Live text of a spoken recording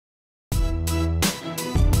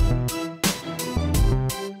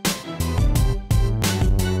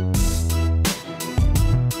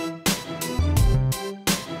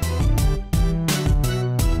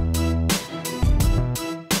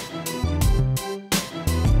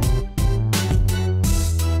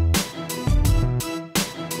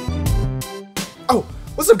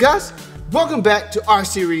What's up, guys? Welcome back to our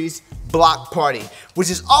series, Block Party,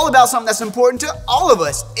 which is all about something that's important to all of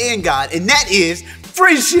us and God, and that is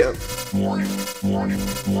friendship. Morning.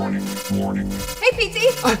 Hey,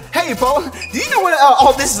 PT. Hey, Paula. Do you know what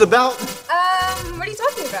all this is about? What are you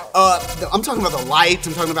talking about? I'm talking about the lights.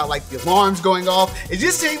 I'm talking about like the alarms going off. It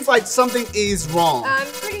just seems like something is wrong. I'm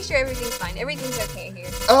pretty sure everything's fine. Everything's okay here.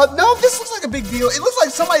 No, this looks like a big deal. It looks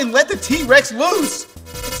like somebody let the T-Rex loose.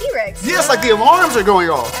 The T-Rex? Yes, like the alarms are going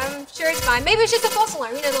off. I'm sure it's fine. Maybe it's just a false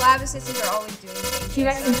alarm. You know, the lab assistants are always doing things.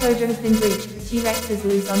 T-Rex enclosure has been breached. The T-Rex is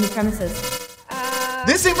loose on the premises.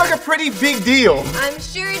 This seems like a pretty big deal. I'm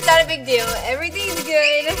sure it's not a big deal. Everything's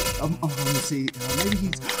good. Let me see. Maybe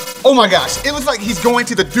he's... Oh my gosh, it looks like he's going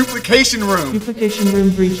to the duplication room. Duplication room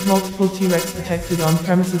breached. Multiple T-Rex detected on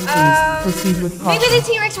premises. Please proceed with caution. Maybe the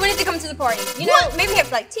T-Rex wanted to come to the party. You know, maybe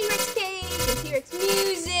have like T-Rex cake and T-Rex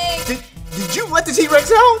music. Did you let the T-Rex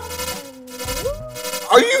out? No.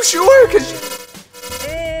 Are you sure? Okay,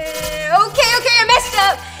 I messed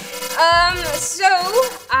up. So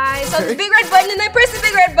I saw the big red button and I pressed the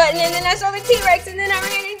big red button and then I saw the T-Rex and then I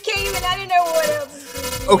ran and came and I didn't know what else to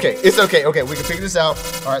do. Okay, it's okay. Okay, we can figure this out.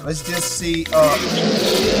 All right, let's just see.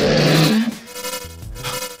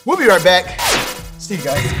 We'll be right back. See you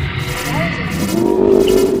guys.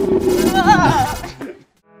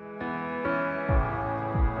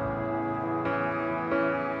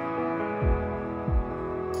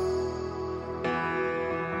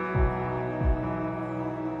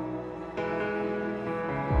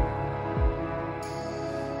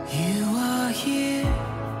 You are here,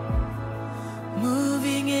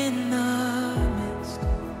 moving in the midst.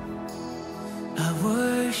 I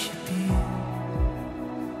worship you,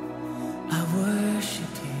 I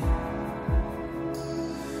worship you.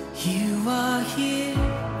 You are here,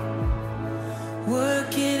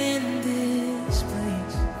 working in this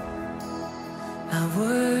place. I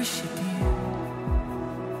worship you,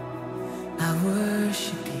 I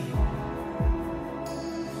worship you.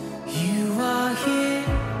 You are here,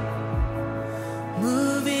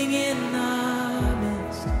 moving in our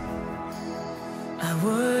midst. I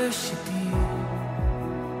worship you,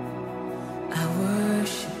 I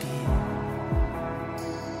worship you.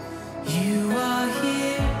 You are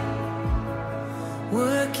here,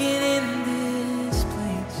 working in this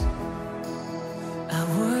place. I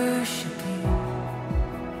worship you,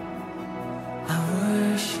 I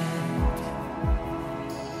worship you.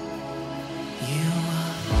 You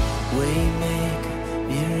are waymaker,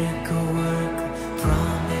 miracle worker,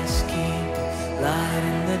 promise keeper, light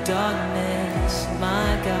in the darkness, my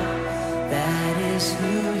God, that is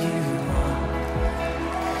who you are.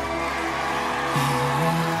 You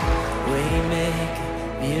are waymaker,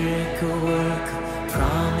 miracle worker,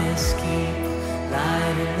 promise keeper,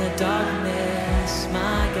 light in the darkness,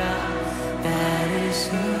 my God, that is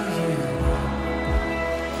who you are.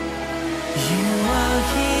 You are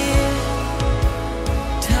here,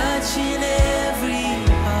 touching every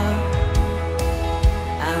heart.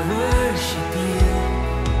 I worship you,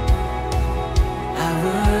 I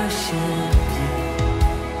worship you.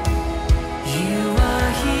 You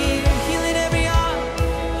are here, healing every heart,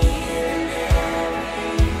 healing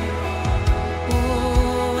every heart.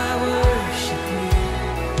 Oh, I worship you,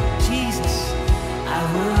 Jesus, I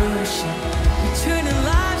worship you, turning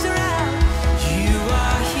lives around. You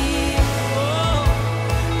are here, oh,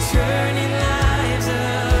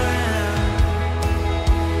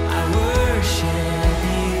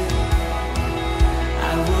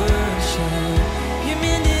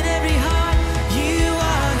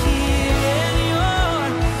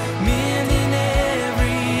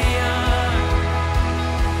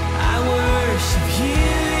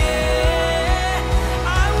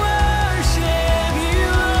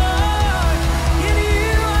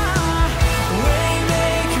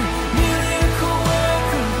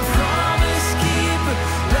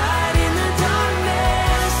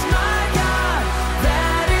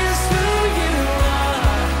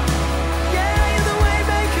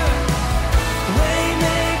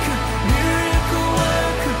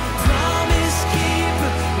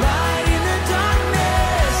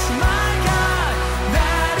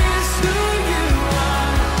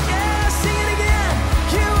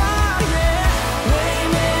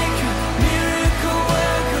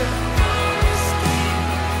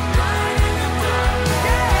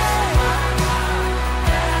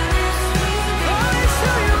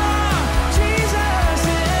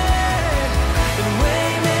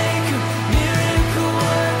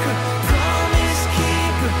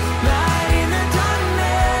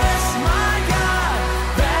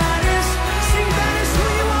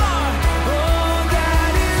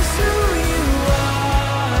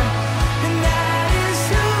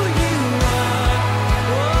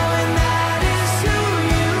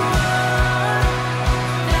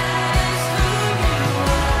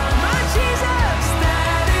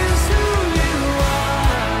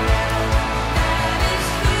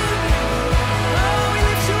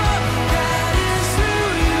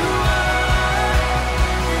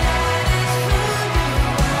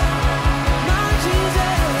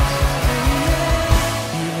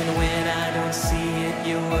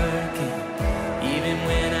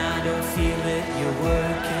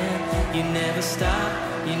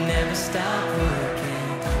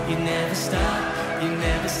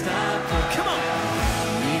 stop. Come on.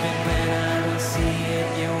 Even when I don't see it,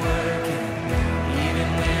 you're working. Even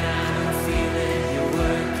when I don't feel it, you're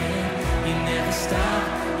working. You never stop.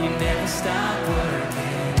 You never stop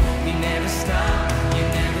working. You never stop. You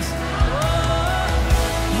never stop. Oh.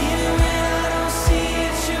 Even when I don't see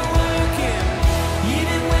it, you're working.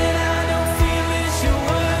 Even when I don't feel it, you're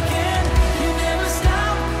working. You never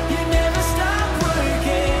stop. You never stop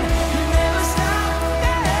working. You never stop.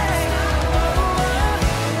 Yeah. Oh.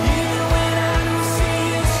 Even when I don't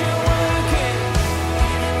see it, you're working.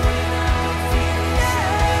 Even when I don't feel it,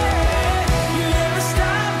 yeah. You never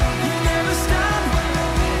stop. You never stop.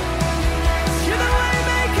 You're the way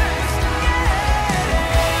maker. Yeah.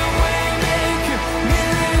 Way maker,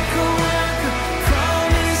 miracle worker,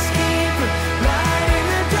 promise keeper, light in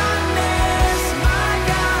the darkness. My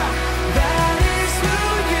God, that is who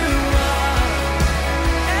you are.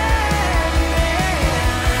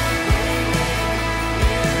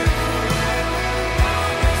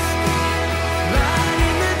 Light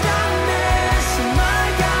in the darkness. My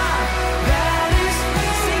God, that is,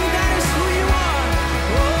 sing, that is who you are.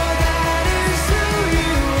 Oh, that is who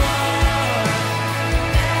you are.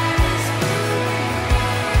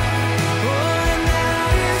 Oh, and that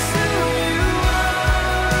is who you are.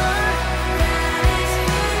 That is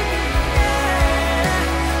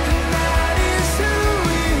who you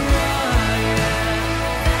are.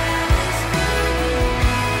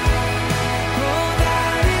 Oh,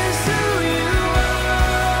 that is who you are.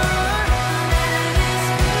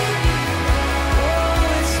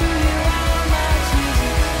 Oh, it's who you are, my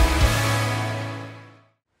Jesus.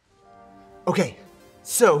 Okay,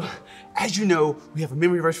 so as you know, we have a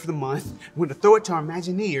memory verse for the month. We're gonna throw it to our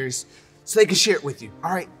Imagineers so they can share it with you.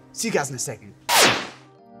 All right, see you guys in a second.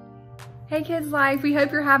 Hey Kids Life, we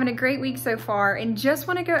hope you're having a great week so far and just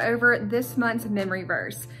want to go over this month's memory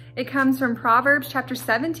verse. It comes from Proverbs chapter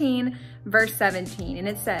 17, verse 17, and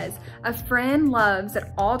it says, "A friend loves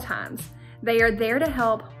at all times. They are there to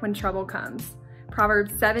help when trouble comes."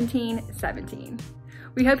 Proverbs 17:17.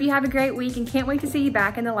 We hope you have a great week and can't wait to see you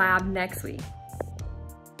back in the lab next week.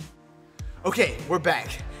 Okay, we're back,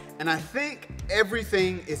 and I think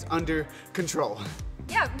everything is under control.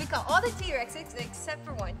 Yeah, we got all the T-Rexes except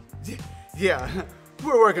for one. Yeah,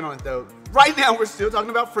 we're working on it though. Right now, we're still talking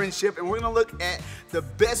about friendship, and we're gonna look at the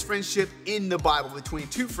best friendship in the Bible between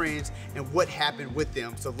two friends and what happened with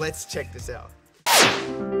them. So let's check this out.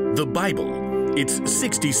 The Bible. It's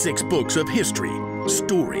 66 books of history,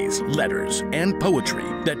 stories, letters, and poetry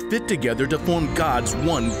that fit together to form God's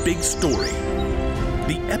one big story.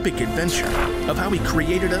 The epic adventure of how He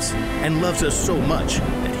created us and loves us so much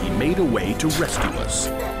that He made a way to rescue us.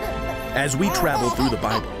 As we travel through the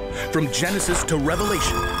Bible, from Genesis to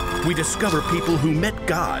Revelation, we discover people who met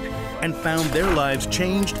God and found their lives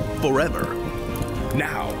changed forever.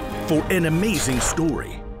 Now, for an amazing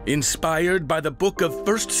story, inspired by the book of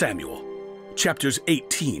 1 Samuel, chapters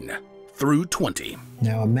 18 through 20.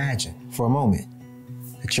 Now imagine, for a moment,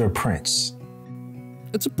 that you're a prince.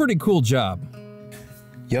 It's a pretty cool job.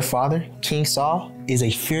 Your father, King Saul, is a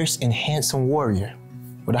fierce and handsome warrior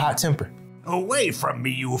with a hot temper. Away from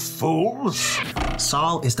me, you fools!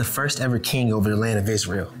 Saul is the first ever king over the land of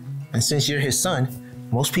Israel. And since you're his son,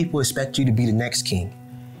 most people expect you to be the next king.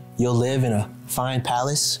 You'll live in a fine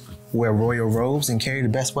palace, wear royal robes, and carry the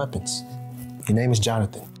best weapons. Your name is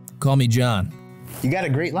Jonathan. Call me John. You got a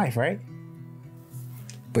great life, right?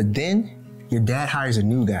 But then, your dad hires a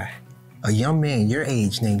new guy, a young man your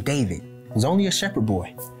age named David, who's only a shepherd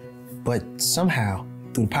boy. But somehow,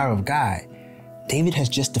 through the power of God, David has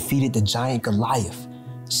just defeated the giant Goliath,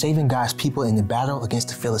 saving God's people in the battle against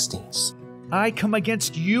the Philistines. I come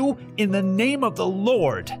against you in the name of the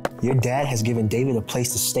Lord. Your dad has given David a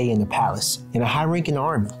place to stay in the palace, in a high rank in the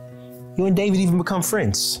army. You and David even become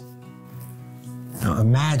friends. Now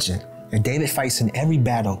imagine that David fights in every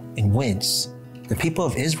battle and wins. The people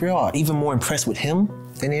of Israel are even more impressed with him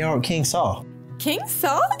than they are with King Saul. King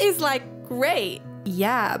Saul is like great.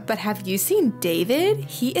 Yeah, but have you seen David?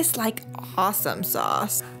 He is like awesome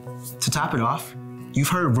sauce. To top it off, you've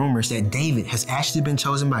heard rumors that David has actually been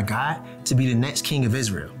chosen by God to be the next king of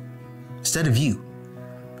Israel, instead of you.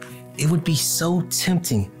 It would be so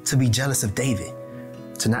tempting to be jealous of David,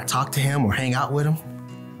 to not talk to him or hang out with him.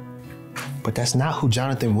 But that's not who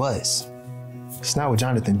Jonathan was. It's not what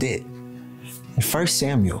Jonathan did. In 1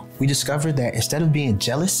 Samuel, we discovered that instead of being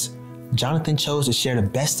jealous, Jonathan chose to share the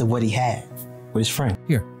best of what he had with his friend.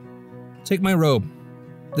 Here, take my robe.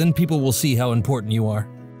 Then people will see how important you are.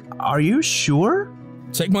 Are you sure?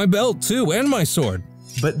 Take my belt too, and my sword.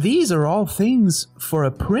 But these are all things for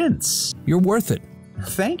a prince. You're worth it.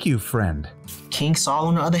 Thank you, friend. King Saul,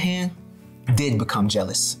 on the other hand, did become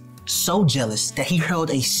jealous. So jealous that he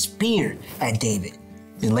hurled a spear at David.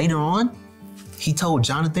 And later on, he told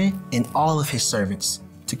Jonathan and all of his servants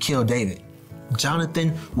to kill David.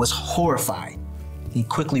 Jonathan was horrified. He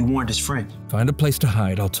quickly warned his friend. Find a place to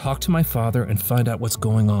hide. I'll talk to my father and find out what's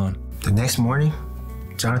going on. The next morning,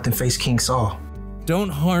 Jonathan faced King Saul. Don't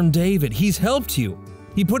harm David. He's helped you.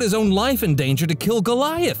 He put his own life in danger to kill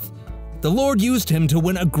Goliath. The Lord used him to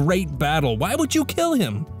win a great battle. Why would you kill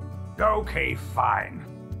him? Okay, fine.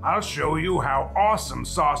 I'll show you how awesome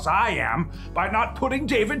sauce I am by not putting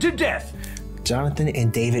David to death. Jonathan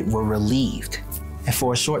and David were relieved, and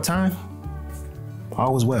for a short time,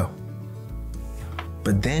 all was well.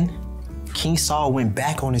 But then, King Saul went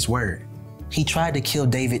back on his word. He tried to kill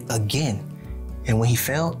David again, and when he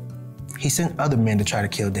failed, he sent other men to try to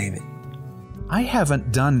kill David. I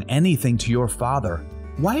haven't done anything to your father.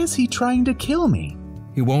 Why is he trying to kill me?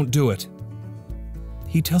 He won't do it.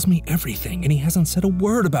 He tells me everything, and he hasn't said a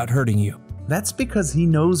word about hurting you. That's because he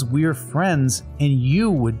knows we're friends, and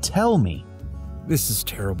you would tell me. This is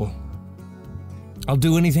terrible. I'll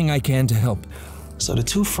do anything I can to help. So the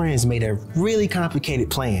two friends made a really complicated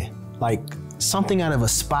plan, like something out of a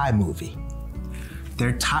spy movie.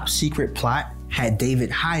 Their top secret plot had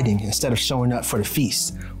David hiding instead of showing up for the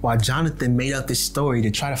feast, while Jonathan made up this story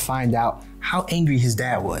to try to find out how angry his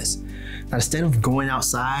dad was. Now, instead of going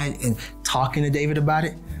outside and talking to David about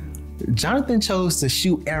it, Jonathan chose to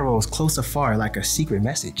shoot arrows close afar like a secret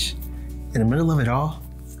message. In the middle of it all,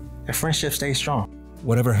 their friendship stayed strong.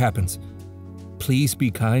 Whatever happens, please be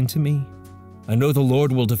kind to me. I know the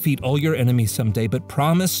Lord will defeat all your enemies someday, but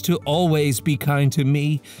promise to always be kind to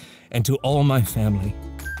me and to all my family.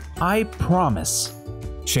 I promise.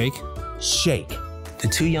 Shake. Shake. The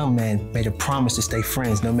two young men made a promise to stay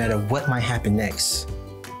friends no matter what might happen next.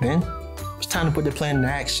 Then, it was time to put their plan into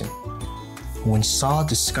action. When Saul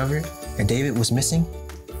discovered that David was missing,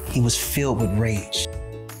 he was filled with rage.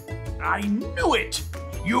 I knew it!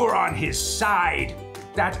 You're on his side.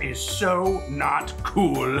 That is so not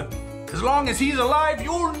cool. As long as he's alive,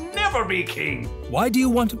 you'll never be king. Why do you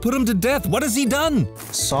want to put him to death? What has he done?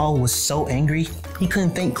 Saul was so angry, he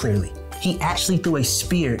couldn't think clearly. He actually threw a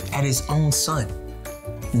spear at his own son.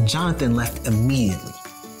 Jonathan left immediately.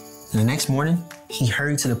 And the next morning, he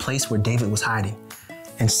hurried to the place where David was hiding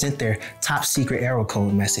and sent their top secret arrow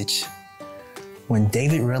code message. When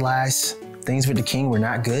David realized things with the king were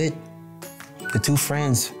not good, the two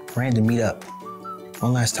friends ran to meet up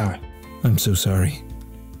one last time. I'm so sorry.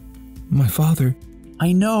 My father.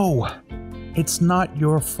 I know. It's not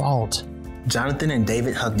your fault. Jonathan and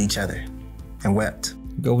David hugged each other and wept.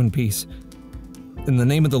 Go in peace. In the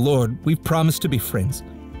name of the Lord, we've promised to be friends.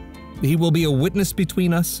 He will be a witness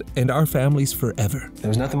between us and our families forever. There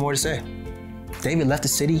was nothing more to say. David left the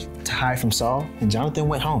city to hide from Saul, and Jonathan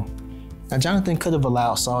went home. Now, Jonathan could have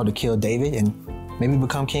allowed Saul to kill David and maybe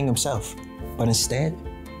become king himself. But instead,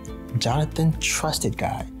 Jonathan trusted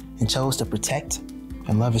God and chose to protect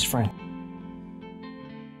and love his friend.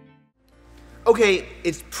 Okay,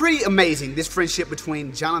 it's pretty amazing, this friendship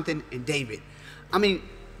between Jonathan and David. I mean,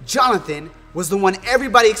 Jonathan was the one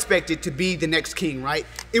everybody expected to be the next king, right?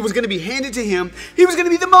 It was going to be handed to him. He was going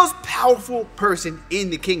to be the most powerful person in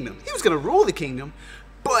the kingdom. He was going to rule the kingdom,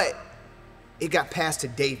 but it got passed to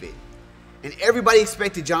David. And everybody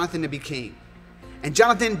expected Jonathan to be king. And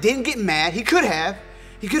Jonathan didn't get mad. He could have.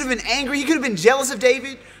 He could have been angry. He could have been jealous of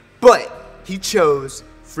David, but he chose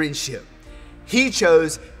friendship. He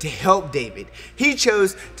chose to help David. He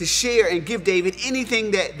chose to share and give David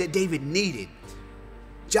anything that David needed.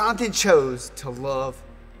 Jonathan chose to love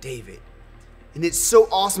David. And it's so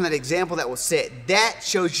awesome, that example that was set. That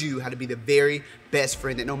shows you how to be the very best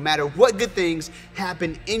friend, that no matter what good things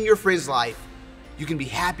happen in your friend's life, you can be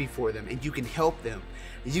happy for them and you can help them.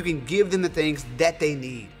 And you can give them the things that they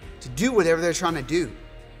need to do whatever they're trying to do.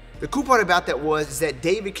 The cool part about that is that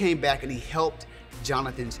David came back and he helped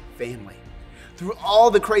Jonathan's family. Through all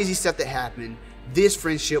the crazy stuff that happened, this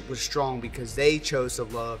friendship was strong because they chose to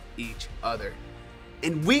love each other.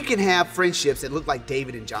 And we can have friendships that look like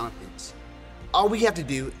David and Jonathan's. All we have to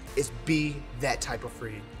do is be that type of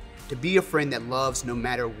friend. To be a friend that loves no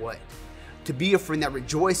matter what. To be a friend that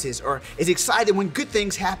rejoices or is excited when good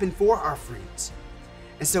things happen for our friends.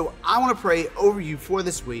 And so I want to pray over you for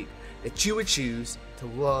this week that you would choose to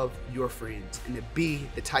love your friends and to be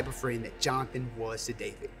the type of friend that Jonathan was to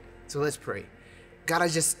David. So let's pray. God, I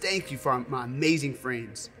just thank you for my amazing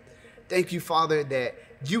friends. Thank you, Father, that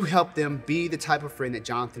you helped them be the type of friend that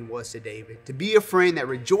Jonathan was to David. To be a friend that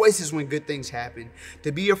rejoices when good things happen.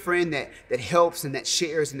 To be a friend that helps and that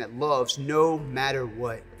shares and that loves no matter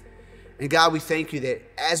what. And God, we thank you that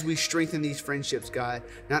as we strengthen these friendships, God,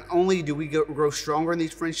 not only do we grow stronger in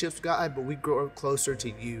these friendships, God, but we grow closer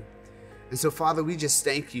to you. And so, Father, we just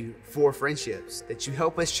thank you for friendships, that you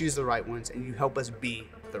help us choose the right ones and you help us be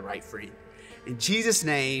the right friend. In Jesus'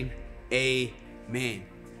 name, amen.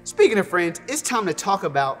 Speaking of friends, it's time to talk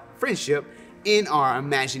about friendship in our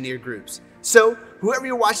Imagineer groups. So, whoever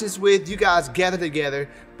you're watching this with, you guys gather together,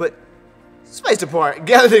 but spaced apart,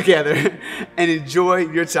 gather together and enjoy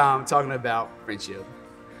your time talking about friendship.